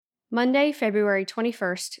Monday, February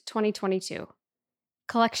 21st, 2022.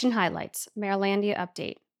 Collection Highlights, Marylandia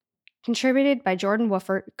Update. Contributed by Jordan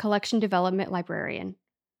Woofert, Collection Development Librarian.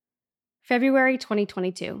 February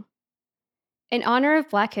 2022. In honor of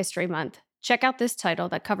Black History Month, check out this title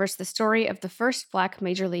that covers the story of the first Black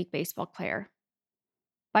Major League Baseball player.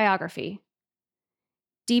 Biography.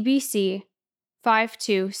 DBC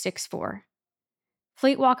 5264.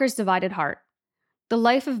 Fleetwalker's Divided Heart. The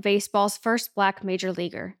Life of Baseball's First Black Major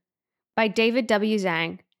Leaguer. By David W.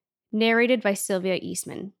 Zhang. Narrated by Sylvia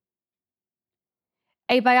Eastman.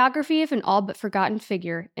 A biography of an all but forgotten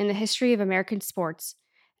figure in the history of American sports,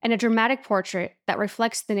 and a dramatic portrait that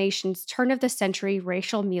reflects the nation's turn-of-the-century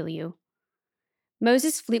racial milieu.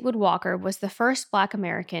 Moses Fleetwood Walker was the first Black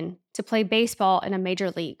American to play baseball in a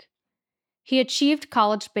major league. He achieved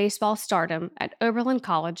college baseball stardom at Oberlin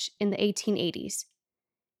College in the 1880s.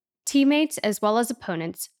 Teammates as well as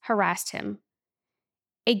opponents harassed him.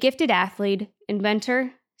 A gifted athlete,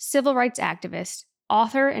 inventor, civil rights activist,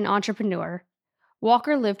 author, and entrepreneur,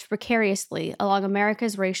 Walker lived precariously along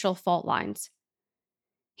America's racial fault lines.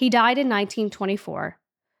 He died in 1924,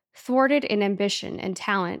 thwarted in ambition and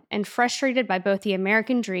talent and frustrated by both the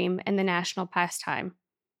American dream and the national pastime.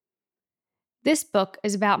 This book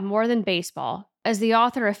is about more than baseball, as the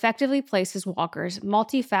author effectively places Walker's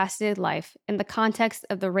multifaceted life in the context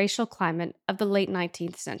of the racial climate of the late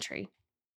 19th century.